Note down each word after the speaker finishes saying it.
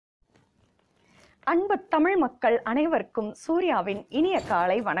அன்பு தமிழ் மக்கள் அனைவருக்கும் சூர்யாவின் இனிய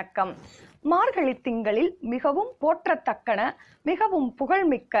காலை வணக்கம். மார்கழி திங்களில் மிகவும் போற்றத்தக்கன, மிகவும்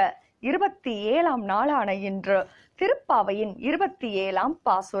புகழ்மிக்க 27ஆம் நாளான இன்று திருப்பாவையின் 27ஆம்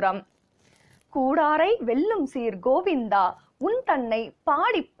பாசுரம். கூடாரை வெல்லும் சீர் கோவிந்தா, உன் தன்னை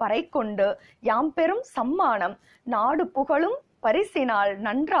பாடிப் பறை கொண்டு யாம் பெரும் சம்மானம் நாடு புகழும் பரிசினால்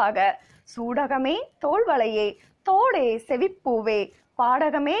நன்றாக, சூடகமே தோள்வளையே தோடே செவிப்பூவே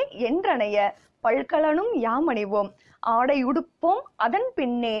பாடகமே என்றனைய பல்கலனும் யாமணிவோம், ஆடை உடுப்போம் அதன்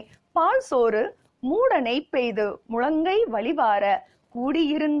பின்னே பால் சோறு மூட நெய் பெய்து முழங்கை வழிவார,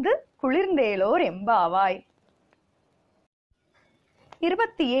 கூடியிருந்து குளிர்ந்தேலோர் எம்பாவாய்.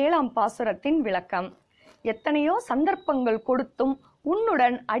 27ஆம் பாசுரத்தின் விளக்கம். எத்தனையோ சந்தர்ப்பங்கள் கொடுத்தும்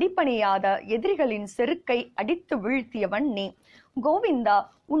உன்னுடன் அடிபணியாத எதிரிகளின் செருக்கை அடித்து வீழ்த்தியவன் நீ. கோவிந்தா,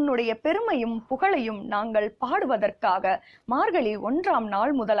 உன்னுடைய பெருமையும் புகழையும் நாங்கள் பாடுவதற்காக மார்கழி 1ஆம்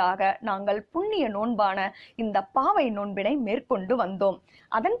நாள் முதலாக நாங்கள் புண்ணிய நோன்பான இந்த பாவை நோன்பினை மேற்கொண்டு வந்தோம்.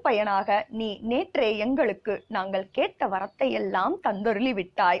 அதன் பயனாக நீ நேற்றே எங்களுக்கு நாங்கள் கேட்ட வரத்தை எல்லாம் தந்தொருளி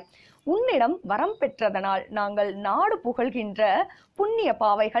விட்டாய். உன்னிடம் வரம் பெற்றதனால் நாங்கள் நாடு புகழ்கின்ற புண்ணிய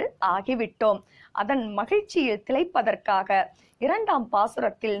பாவைகள் ஆகிவிட்டோம். அதன் மகிழ்ச்சியில் திளைப்பதற்காக 2ஆம்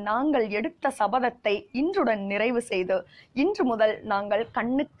பாசுரத்தில் நாங்கள் எடுத்த சபதத்தை இன்றுடன் நிறைவு செய்து, இன்று முதல் நாங்கள்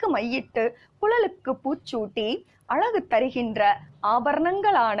கண்ணுக்கு மையிட்டு குழலுக்கு பூச்சூட்டி அழகு தருகின்ற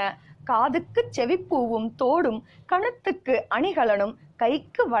ஆபரணங்களான காதுக்கு செவிப்பூவும் தோடும், கழுத்துக்கு அணிகலனும்,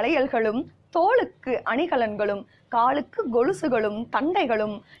 கைக்கு வளையல்களும், தோளுக்கு அணிகலன்களும், காலுக்கு கொலுசுகளும்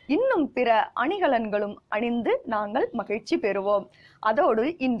தண்டைகளும் இன்னும் பிற அணிகலன்களும் அணிந்து நாங்கள் மகிழ்ச்சி பெறுவோம். அதோடு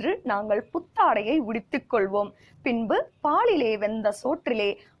இன்று நாங்கள் புத்தாடையை உடுத்திக் கொள்வோம். பின்பு பாலிலே வெந்த சோற்றிலே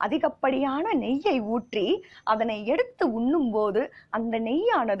அதிகப்படியான நெய்யை ஊற்றி அதனை எடுத்து உண்ணும் போது அந்த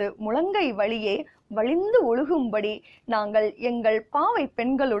நெய்யானது முழங்கை வழியே வழிந்து ஒழுகும்படி நாங்கள் எங்கள் பாவை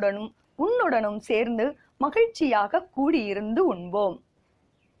பெண்களுடனும் உன்னுடனும் சேர்ந்து மகிழ்ச்சியாக கூடியிருந்து உண்போம்.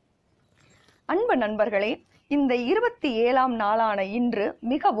 அன்பு நண்பர்களே, இந்த 27ஆம் நாளான இன்று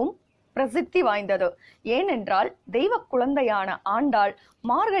மிகவும் பிரசித்தி வாய்ந்தது. ஏனென்றால் தெய்வ குழந்தையான ஆண்டாள்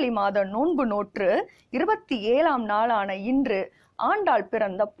மார்கழி மாத நோன்பு நோற்று 27ஆம் நாளான இன்று ஆண்டாள்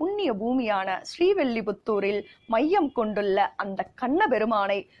பிறந்த புண்ணிய பூமியான ஸ்ரீவில்லிபுத்தூரில் மையம் கொண்டுள்ள அந்த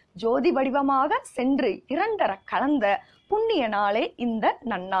கண்ணபெருமானை ஜோதி வடிவமாக சென்று இரண்டர கலந்த புண்ணிய நாளே இந்த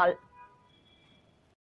நன்னாள்.